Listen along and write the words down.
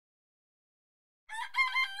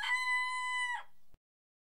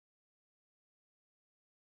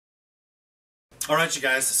Alright you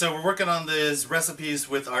guys, so we're working on these recipes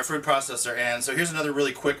with our food processor, and so here's another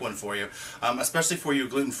really quick one for you, especially for you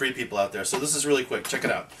gluten-free people out there. So this is really quick, check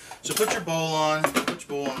it out. So put your bowl on,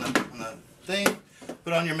 the thing,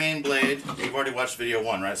 put on your main blade. You've already watched video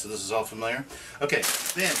 1, right? So this is all familiar. Okay,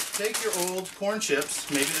 then take your old corn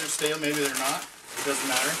chips, maybe they're stale, maybe they're not, it doesn't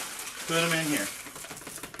matter. Put them in here.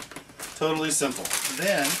 Totally simple.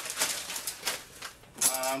 Then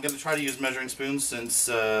I'm going to try to use measuring spoons since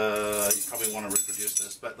you probably want to reproduce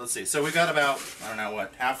this, but let's see. So we got about, I don't know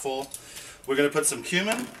what, half full. We're going to put some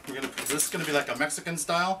cumin. This is going to be like a Mexican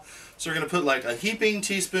style. So we're going to put like a heaping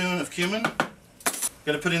teaspoon of cumin.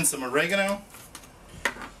 Going to put in some oregano.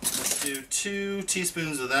 Let's do 2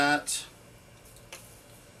 teaspoons of that.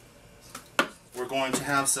 We're going to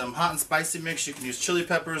have some hot and spicy mix. You can use chili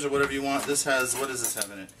peppers or whatever you want. This has, what does this have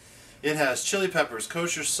in it? It has chili peppers,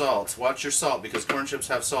 kosher salt, watch your salt because corn chips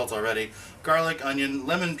have salt already, garlic, onion,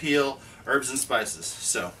 lemon peel, herbs and spices.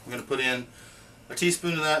 So I'm going to put in a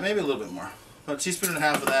teaspoon of that, maybe a little bit more, about a teaspoon and a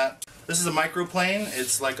half of that. This is a microplane.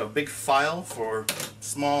 It's like a big file for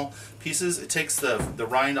small pieces. It takes the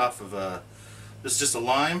rind off of this is just a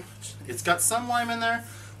lime. It's got some lime in there,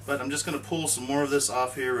 but I'm just going to pull some more of this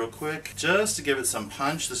off here real quick just to give it some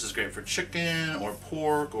punch. This is great for chicken or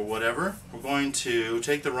pork or whatever. We're going to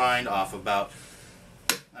take the rind off about,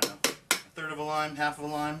 I don't know, a third of a lime, half of a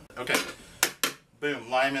lime. Okay, boom,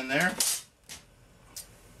 lime in there,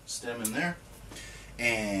 stem in there,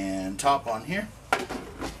 and top on here.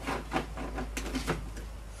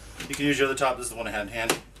 You can use your other top. This is the one I had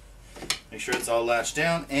handy. Make sure it's all latched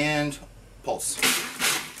down and pulse.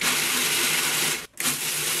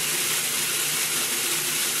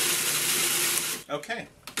 Okay,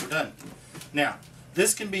 we're done. Now,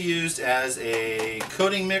 this can be used as a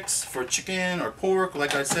coating mix for chicken or pork,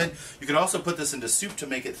 like I said. You could also put this into soup to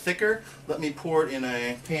make it thicker. Let me pour it in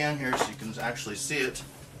a pan here so you can actually see it.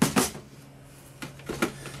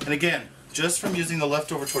 And again, just from using the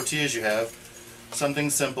leftover tortillas you have, something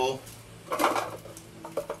simple.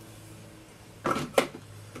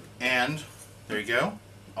 And there you go.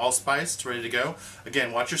 All spiced, ready to go.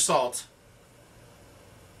 Again, watch your salt.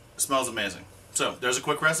 It smells amazing. So, there's a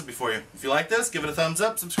quick recipe for you. If you like this, give it a thumbs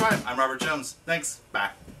up, subscribe. I'm Robert Jones. Thanks.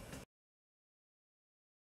 Bye.